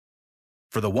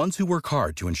For the ones who work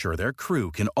hard to ensure their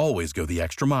crew can always go the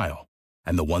extra mile,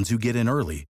 and the ones who get in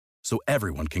early so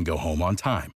everyone can go home on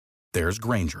time, there's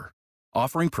Grainger,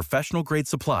 offering professional-grade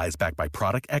supplies backed by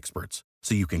product experts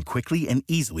so you can quickly and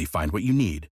easily find what you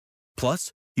need.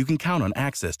 Plus, you can count on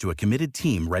access to a committed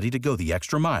team ready to go the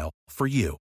extra mile for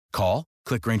you. Call,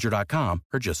 click Grainger.com,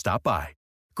 or just stop by.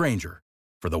 Grainger,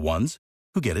 for the ones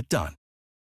who get it done.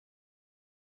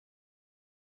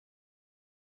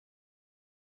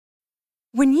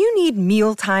 When you need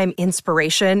mealtime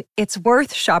inspiration, it's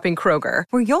worth shopping Kroger,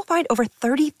 where you'll find over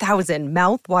 30,000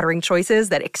 mouth-watering choices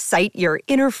that excite your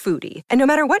inner foodie. And no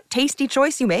matter what tasty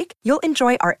choice you make, you'll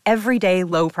enjoy our everyday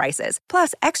low prices,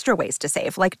 plus extra ways to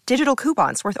save, like digital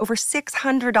coupons worth over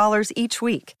 $600 each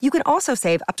week. You can also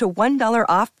save up to $1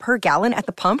 off per gallon at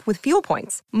the pump with fuel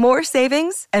points. More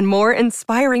savings and more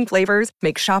inspiring flavors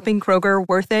make shopping Kroger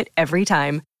worth it every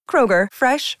time. Kroger,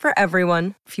 fresh for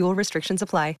everyone. Fuel restrictions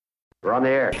apply. We're on the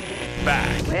air.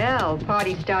 Back Well,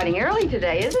 party's starting early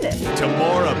today, isn't it? to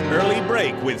more of Early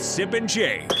Break with Sip and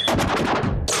Jake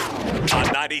on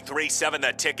 93.7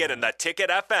 The Ticket and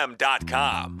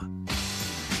theticketfm.com.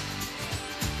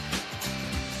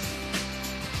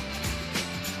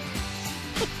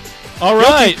 All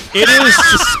right, it is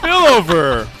the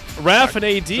Spillover. Raff and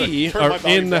AD Turn are my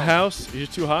volume in the down. house. You're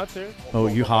too hot there? Oh,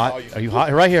 you hot? Are you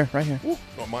hot? Right here, right here. Ooh,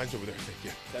 no, mine's over there. Thank you.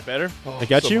 Is that better? Oh, I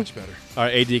got so you? much better. All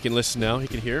right, AD can listen now. He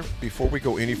can hear. Before we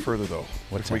go any further, though,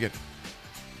 What's before we get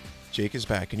Jake is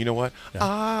back, and you know what?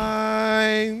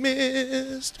 I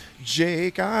missed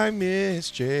Jake. I miss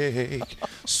Jake.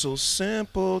 So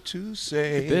simple to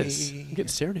say. Look at this. I'm getting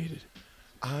serenaded.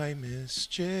 I miss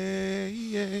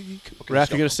Jake. Okay, Raff,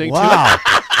 let's you go. going to sing Wow.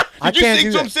 I Did you can't sing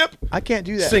do some, that. Sip? I can't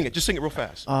do that. Sing it. Just sing it real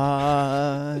fast.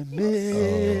 I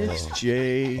miss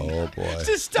Jake. Oh, boy.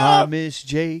 Just I miss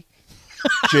Jake.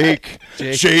 Jake.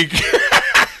 Jake.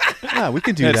 Yeah, we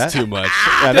can do That's that. too much.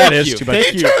 Yeah, that is too much.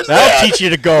 Thank you. That'll teach you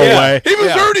to go away. He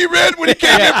was already red when he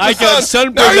came in. I got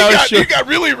sunburned Now out of he shirt. got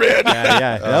really red.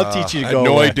 Yeah, that'll teach you to I go had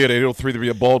no away. idea 803 to be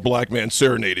a bald black man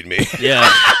serenading me. Yeah.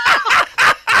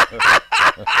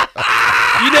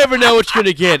 You never know what you're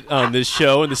going to get on this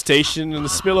show and the station and the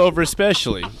Spillover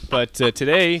especially. But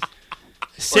today,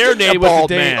 Serenade was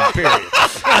the day.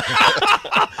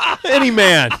 Any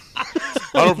man. I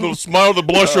don't know if the smile, the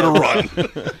blush, or the run.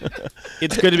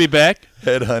 It's good to be back.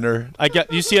 Headhunter. I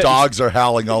got you see Dogs are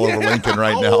howling all over Lincoln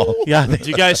right now. Yeah. Do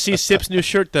you guys see Sip's new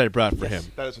shirt that I brought for him?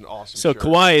 That is an awesome So shirt.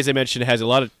 Kauai, as I mentioned, has a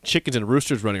lot of chickens and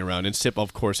roosters running around, and Sip,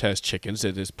 of course, has chickens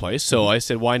at his place. So I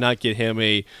said, why not get him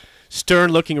a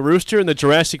stern-looking rooster and the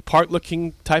Jurassic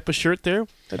Park-looking type of shirt there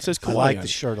that says I Kauai like on the it.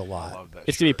 shirt a lot.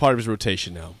 It's going to be part of his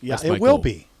rotation now. Yeah, That's my it will goal.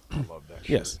 be.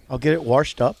 Yes. I'll get it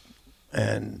washed up,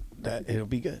 and it'll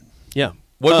be good. Yeah.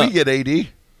 What we get, AD?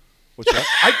 What's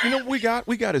that?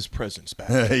 We got his presents back.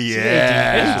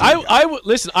 Yeah. I would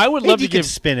listen. I would love You to can give.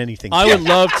 spin anything. I would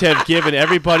love to have given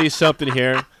everybody something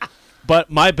here, but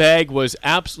my bag was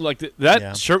absolutely like that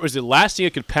Yeah. shirt was the last thing I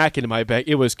could pack into my bag.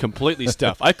 It was completely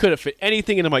stuffed. I couldn't fit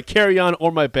anything into my carry-on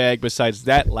or my bag besides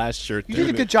that last shirt. You did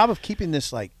a good job of keeping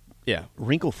this Yeah.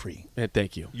 wrinkle-free.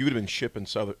 Thank you. You would have been shipping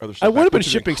other stuff. I would have back, been which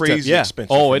shipping crazy stuff. Yeah.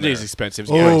 expensive. Oh, from it is there. expensive.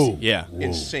 It's Oh. crazy. Yeah.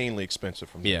 Insanely expensive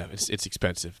from there. Yeah. It's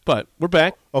expensive, but we're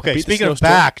back. Okay, Beat the speaking of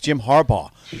snowstorm. back, Jim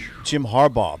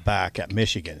Harbaugh back at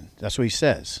Michigan. That's what he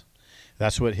says.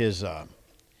 That's what his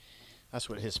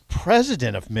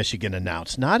president of Michigan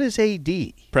announced, not his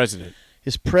AD. President.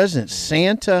 His president,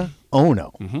 Santa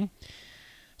Ono. Mm-hmm.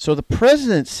 So the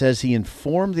president says he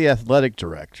informed the athletic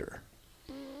director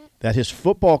that his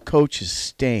football coach is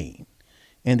staying,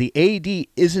 and the AD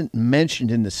isn't mentioned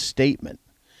in the statement.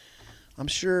 I'm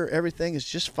sure everything is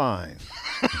just fine.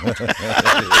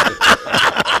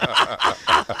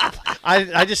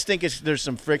 I just think there's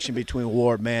some friction between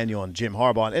Ward Manuel and Jim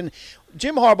Harbaugh. And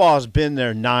Jim Harbaugh has been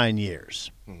there 9 years,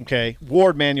 okay?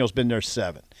 Ward Manuel's been there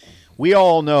 7. We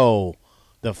all know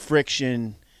the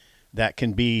friction that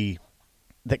can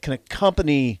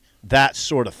accompany that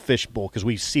sort of fishbowl because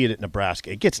we see it at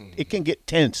Nebraska. It can get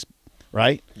tense,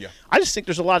 right? Yeah. I just think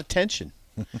there's a lot of tension.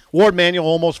 Ward Manuel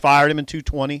almost fired him in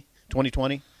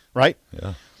 2020, right?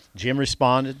 Yeah. Jim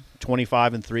responded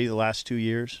 25-3 the last 2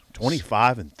 years.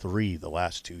 25-3 the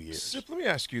last 2 years. Sip, let me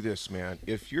ask you this, man.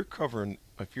 If you're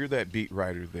that beat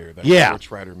writer there, that Yeah. sports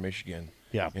writer in Michigan,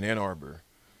 Yeah. in Ann Arbor,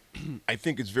 I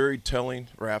think it's very telling,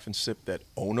 Raff and Sip, that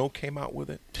Ono came out with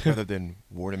it rather than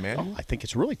Ward Emanuel. I think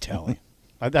it's really telling.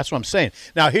 That's what I'm saying.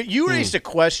 Now, here, you raised a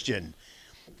question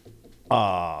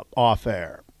off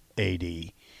air, AD,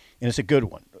 and it's a good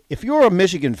one. If you're a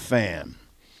Michigan fan,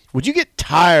 would you get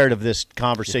tired of this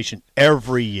conversation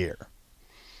every year?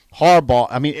 Harbaugh,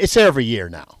 I mean, it's every year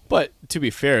now. But to be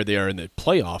fair, they are in the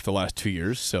playoff the last 2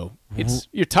 years, so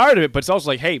you're tired of it. But it's also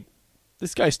like, hey,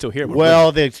 this guy's still here.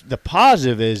 Well, the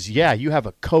positive is, yeah, you have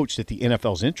a coach that the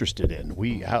NFL's interested in.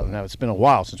 Now it's been a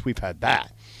while since we've had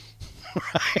that.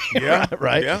 Right? Yeah.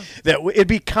 Right? Yeah. That it'd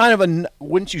be kind of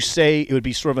wouldn't you say it would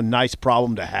be sort of a nice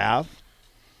problem to have?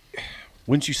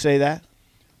 Wouldn't you say that?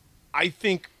 I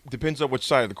think depends on which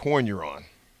side of the coin you're on.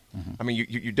 I mean,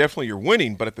 you definitely you're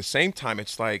winning, but at the same time,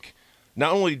 it's like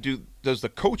not only does the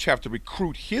coach have to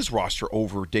recruit his roster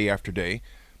over day after day,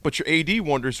 but your AD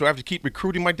wonders, so I have to keep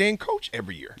recruiting my dang coach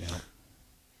every year. Yeah.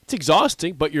 It's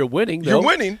exhausting, but you're winning. You're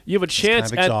winning. You have a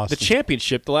chance at the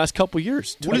championship the last couple of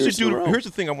years. What does it do? Here's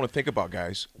the thing I want to think about,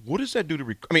 guys. What does that do to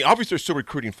I mean, obviously they're still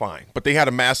recruiting fine, but they had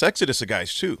a mass exodus of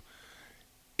guys too.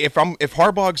 If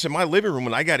Harbaugh's in my living room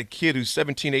and I got a kid who's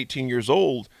 17, 18 years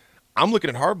old, I'm looking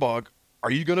at Harbaugh. Are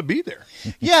you going to be there?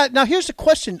 Yeah. Now here's the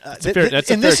question. That's a fair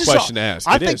question to ask.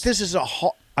 I think this is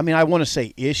I want to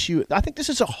say issue. I think this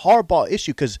is a Harbaugh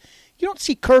issue because you don't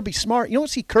see Kirby Smart. You don't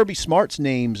see Kirby Smart's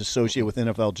names associated with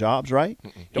NFL jobs, right?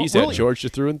 He's at Georgia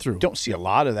through and through. Don't see a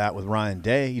lot of that with Ryan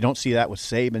Day. You don't see that with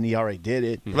Saban. He already did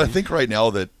it. But I think right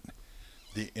now that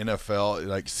the NFL,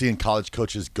 like seeing college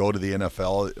coaches go to the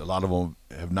NFL, a lot of them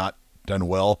have not done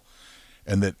well.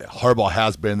 And that Harbaugh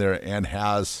has been there and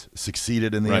has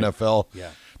succeeded in the NFL. Yeah.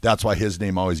 That's why his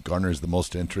name always garners the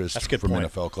most interest from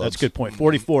NFL clubs. That's a good point.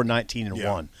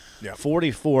 44-19-1. Yeah.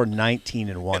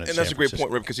 44-19-1. And that's a great point,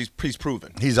 Rick, because he's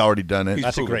proven. He's already done it.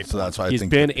 That's a great point. So that's why He's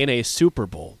been in a Super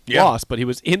Bowl. Yeah. Lost, but he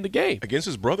was in the game. Against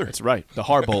his brother. That's right. The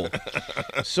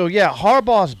Harbaugh. So, yeah,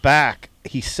 Harbaugh's back,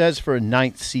 he says, for a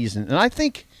 9th season. And I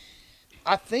think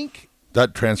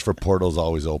that transfer portal's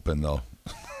always open, though.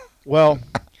 Well,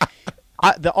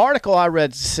 the article I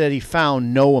read said he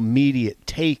found no immediate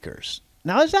takers.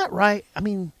 Now, is that right? I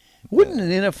mean, wouldn't an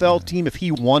NFL team, if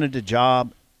he wanted a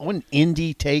job, wouldn't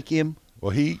Indy take him? Well,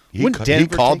 he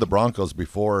Denver called take the Broncos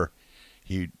before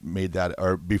he made that,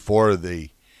 or before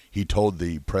he told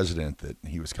the president that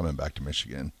he was coming back to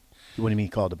Michigan. What do you mean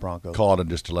he called the Broncos? Called him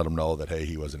just to let him know that, hey,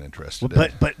 he wasn't interested.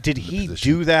 But did he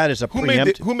do that as a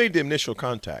preemptive? Who made the initial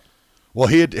contact? Well,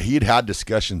 he'd had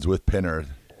discussions with Pinner.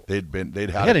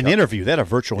 They'd had an interview. They had a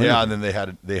virtual interview. Yeah, and then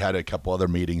they had a couple other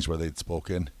meetings where they'd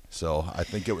spoken. So I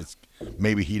think it was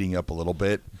maybe heating up a little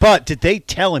bit. But did they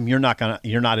tell him you're not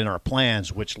in our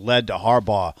plans, which led to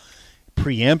Harbaugh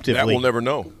preemptively? That we'll never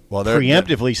know. Well,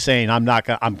 preemptively saying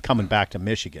I'm coming back to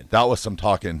Michigan. That was some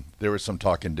talking. There was some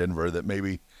talk in Denver that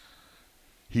maybe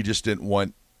he just didn't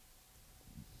want.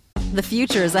 The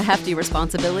future is a hefty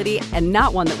responsibility and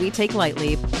not one that we take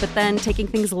lightly. But then taking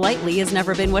things lightly has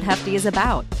never been what Hefty is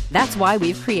about. That's why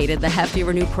we've created the Hefty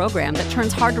Renew program that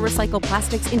turns hard-to-recycle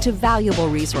plastics into valuable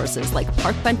resources like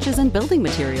park benches and building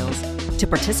materials. To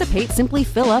participate, simply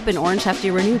fill up an orange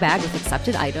Hefty Renew bag with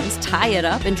accepted items, tie it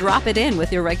up, and drop it in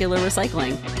with your regular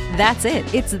recycling. That's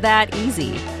it. It's that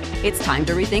easy. It's time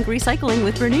to rethink recycling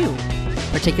with Renew.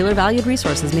 Particular valued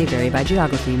resources may vary by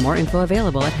geography. More info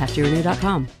available at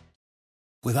heftyrenew.com.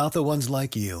 Without the ones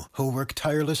like you, who work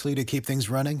tirelessly to keep things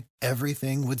running,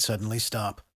 everything would suddenly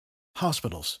stop.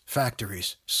 Hospitals,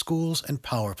 factories, schools, and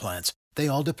power plants, they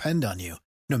all depend on you.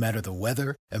 No matter the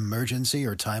weather, emergency,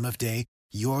 or time of day,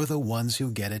 you're the ones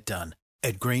who get it done.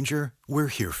 At Grainger, we're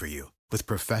here for you with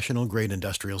professional-grade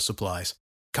industrial supplies.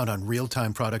 Count on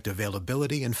real-time product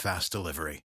availability and fast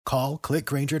delivery. Call,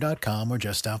 clickgrainger.com, or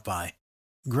just stop by.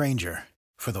 Grainger,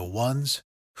 for the ones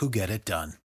who get it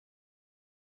done.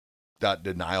 That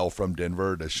denial from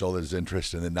Denver to show his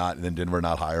interest and then Denver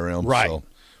not hire him. Right. So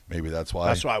maybe that's why.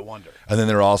 That's why I wonder. And then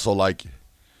they're also like,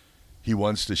 he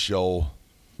wants to show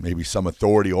maybe some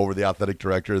authority over the athletic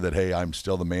director that, hey, I'm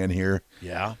still the man here.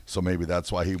 Yeah. So maybe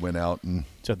that's why he went out and.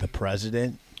 To the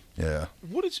president? Yeah.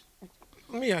 Let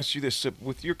me ask you this.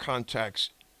 With your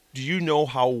contacts, do you know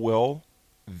how well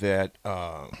that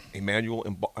Emmanuel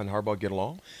and Harbaugh get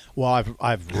along? Well,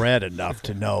 I've read enough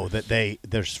to know that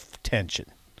there's tension.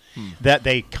 That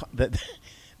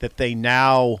they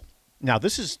now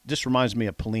this reminds me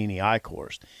of Pelini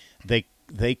I-Course.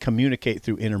 They communicate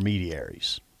through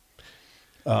intermediaries.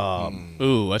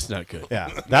 Ooh, that's not good. Yeah,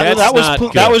 that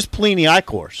was Pelini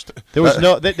I-Course. There was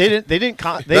no they didn't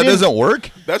that doesn't work.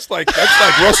 That's like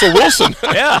Russell Wilson.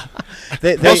 Yeah,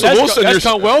 Russell Wilson. That's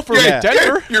gone well for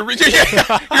Denver.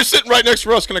 You're sitting right next to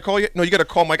Russ. Can I call you? No, you got to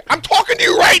call Mike. I'm talking to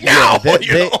you right now.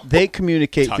 They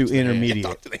communicate through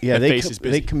intermediate. Yeah,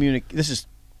 they communicate. This is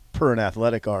per an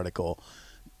Athletic article.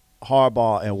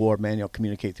 Harbaugh and Ward Manuel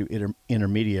communicate through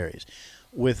intermediaries.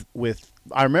 With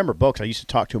I remember Bo, because I used to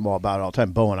talk to him all about it all the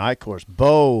time. Bo and I, of course.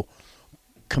 Bo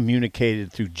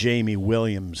communicated through Jamie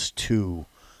Williams to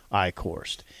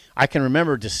Eichhorst. I can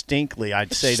remember distinctly.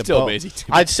 I'd say to still Bo, amazing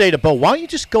to me. I'd say to Bo, why don't you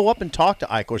just go up and talk to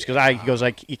Eichhorst? Because he goes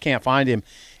like, you can't find him,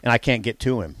 and I can't get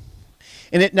to him.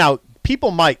 And now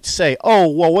people might say, oh,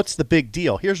 well, what's the big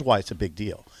deal? Here's why it's a big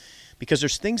deal. Because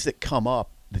there's things that come up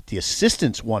that the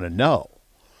assistants want to know.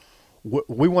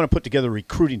 We want to put together a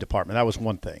recruiting department. That was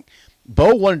one thing.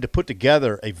 Bo wanted to put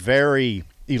together a very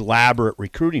elaborate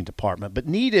recruiting department, but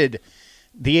needed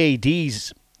the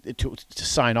ADs to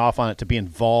sign off on it, to be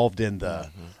involved in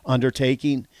the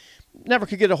undertaking. Never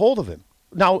could get a hold of him.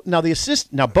 Now the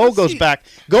assist. Now Bo goes back.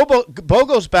 Bo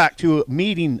goes back to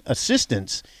meeting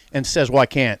assistants and says, "Well, I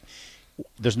can't.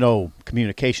 There's no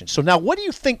communication." So now, what do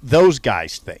you think those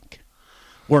guys think?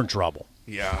 We're in trouble.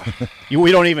 Yeah.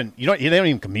 They don't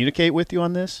even communicate with you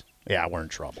on this? Yeah, we're in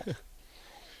trouble.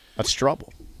 That's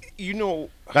trouble. You know,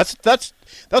 that's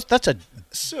a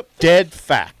dead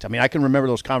fact. I mean, I can remember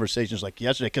those conversations like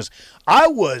yesterday because I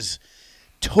was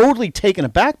totally taken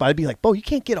aback by it. I'd be like, Bo, you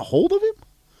can't get a hold of him?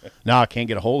 No, I can't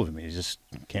get a hold of him. He just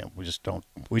can't. We just don't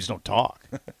talk.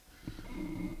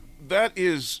 That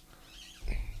is.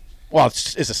 Well,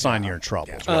 it's a sign you're in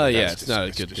trouble. It's not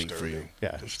a good thing for you.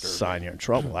 Yeah, it's a sign you're in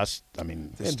trouble.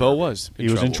 And Bo was. He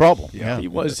was in trouble. Yeah. He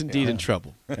was indeed in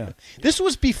trouble. Yeah. This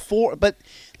was before, but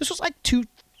this was like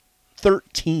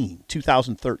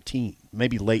 2013,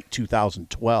 maybe late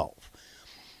 2012.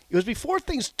 It was before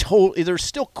things there's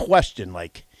still question,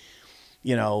 like,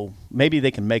 maybe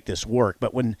they can make this work.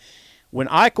 But when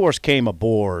Eichhorst came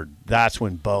aboard, that's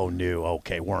when Bo knew,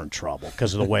 okay, we're in trouble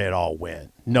because of the way it all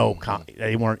went.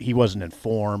 He wasn't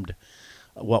informed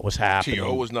what was happening.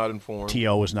 T.O. was not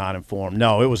informed.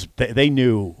 No, it was they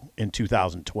knew in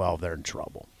 2012 they're in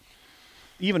trouble.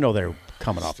 Even though they're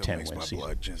coming off 10 wins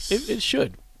season. It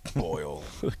should. Boil.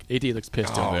 AD looks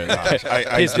pissed over there. Gosh,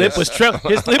 his lip was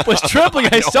trembling.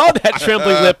 I saw that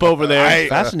trembling lip over there.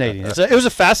 Fascinating. It was a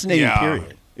fascinating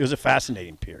period. It was a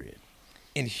fascinating period.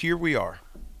 And here we are.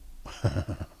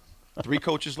 3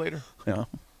 coaches later.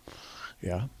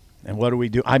 Yeah. And what do we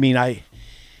do? I mean,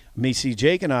 see,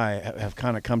 Jake and I have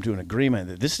kind of come to an agreement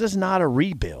that this is not a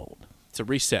rebuild. It's a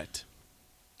reset.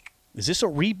 Is this a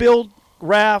rebuild,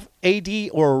 Raff, AD,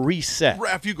 or a reset?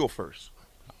 Raff, you go first.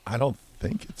 I don't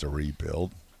think it's a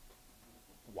rebuild.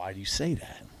 Why do you say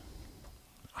that?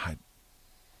 I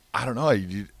don't know.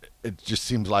 It just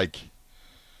seems like,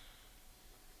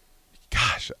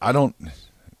 gosh,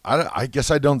 I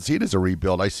guess I don't see it as a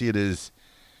rebuild. I see it as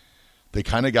they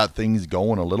kind of got things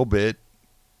going a little bit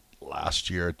last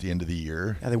year at the end of the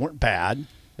year. Yeah, they weren't bad.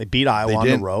 They beat Iowa on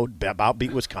the road, about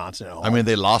beat Wisconsin at home. I mean,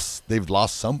 they've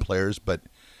lost some players, but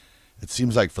it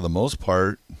seems like for the most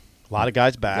part, a lot of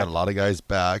guys back. Got a lot of guys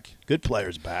back. Good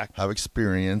players back. Have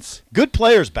experience. Good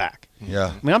players back.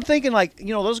 Yeah. I mean, I'm thinking like,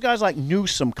 those guys like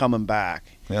Newsom coming back.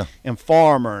 Yeah. And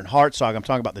Farmer and Hartzog. I'm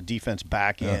talking about the defense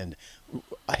back end.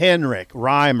 Henrik,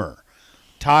 Reimer,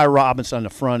 Ty Robinson on the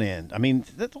front end. I mean,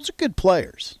 those are good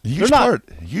players. A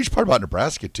huge part about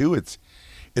Nebraska too. It's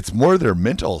more their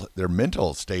mental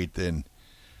state than.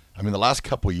 I mean, the last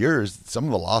couple of years, some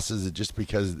of the losses are just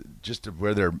of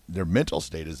where their mental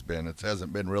state has been. It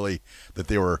hasn't been really that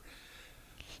they were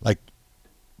like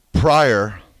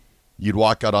prior. You'd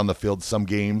walk out on the field some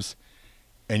games,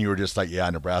 and you were just like, yeah,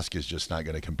 Nebraska's just not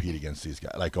going to compete against these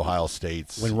guys, like Ohio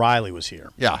State's. When Riley was here.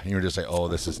 Yeah, and you were just like, oh,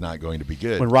 this is not going to be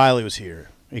good. When Riley was here,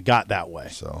 it got that way.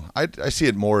 So I see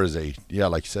it more as like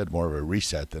you said, more of a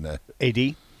reset than a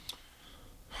AD.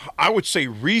 I would say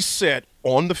reset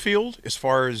on the field as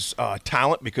far as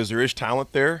talent, because there is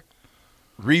talent there.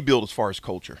 Rebuild as far as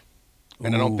culture.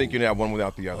 And I don't think you can have one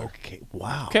without the other. Okay,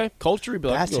 wow. Okay, culture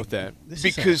rebuild. I can go with that.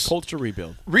 Because culture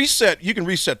rebuild. Reset, you can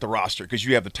reset the roster because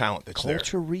you have the talent that's there.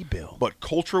 Culture rebuild. But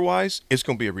culture-wise, it's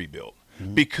going to be a rebuild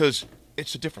because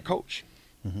it's a different coach.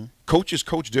 Coaches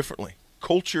coach differently.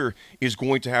 Culture is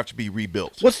going to have to be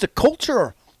rebuilt. What's the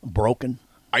culture broken?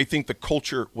 I think the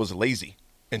culture was lazy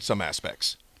in some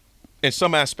aspects.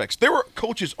 There were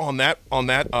coaches on that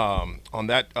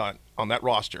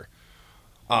roster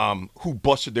who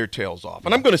busted their tails off,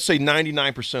 and I'm going to say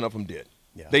 99% of them did.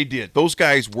 Yeah. They did. Those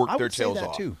guys worked their tails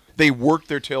off. Too. They worked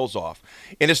their tails off,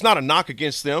 and it's not a knock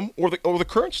against them or the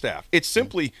current staff. It's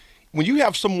simply when you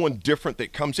have someone different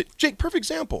that comes in. Jake, perfect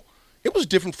example. It was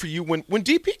different for you when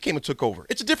DP came and took over.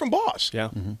 It's a different boss. Yeah.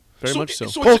 Very much so.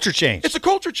 Culture change. It's a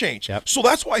culture change. Yep. So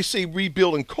that's why I say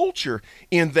rebuilding culture,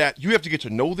 in that you have to get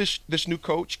to know this new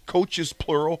coach. Coaches,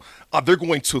 plural. They're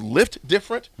going to lift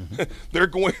different. They're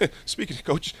going, speaking of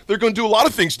coaches, they're going to do a lot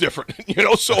of things different.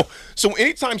 So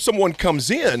anytime someone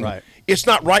comes in, It's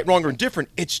not right, wrong, or indifferent.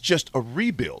 It's just a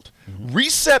rebuild.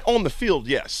 Reset on the field,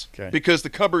 yes, because the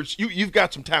cupboards. You've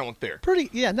got some talent there.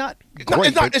 Not It's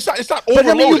great. not. It's not But overloaded.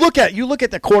 I mean, you look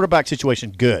at the quarterback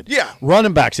situation. Good. Yeah.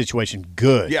 Running back situation.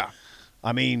 Good. Yeah.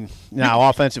 I mean, now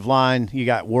offensive line, you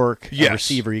got work. Yes.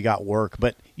 Receiver, you got work.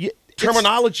 But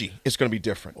terminology is going to be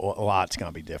different. A lot's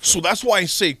going to be different. So that's why I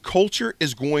say culture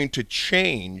is going to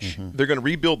change. They're going to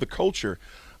rebuild the culture.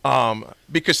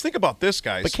 Because think about this,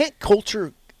 guys. But can't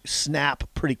culture snap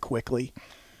pretty quickly?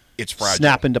 It's fragile.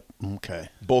 Snap into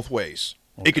both ways.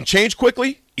 It can change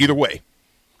quickly either way.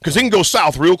 Because it can go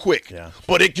south real quick. Yeah.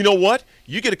 But you know what?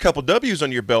 You get a couple W's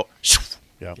on your belt.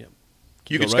 Yeah.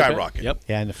 You can Go right skyrocket. back. Yep.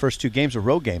 Yeah, and the first 2 games are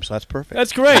road games, so that's perfect.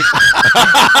 That's great. All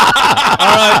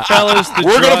right, fellas.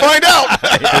 We're going to find out.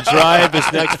 The drive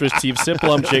is next for Steve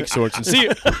Simple. I'm Jake Sorensen. See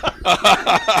you.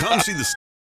 Come see the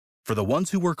for the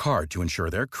ones who work hard to ensure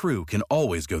their crew can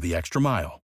always go the extra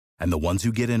mile, and the ones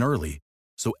who get in early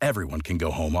so everyone can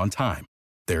go home on time.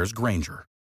 There's Grainger,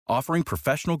 offering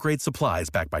professional-grade supplies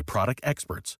backed by product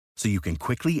experts so you can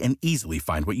quickly and easily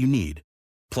find what you need.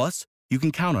 Plus, you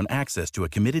can count on access to a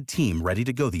committed team ready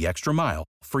to go the extra mile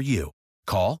for you.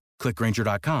 Call, click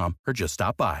Grainger.com, or just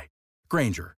stop by.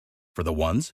 Grainger, for the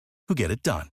ones who get it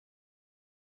done.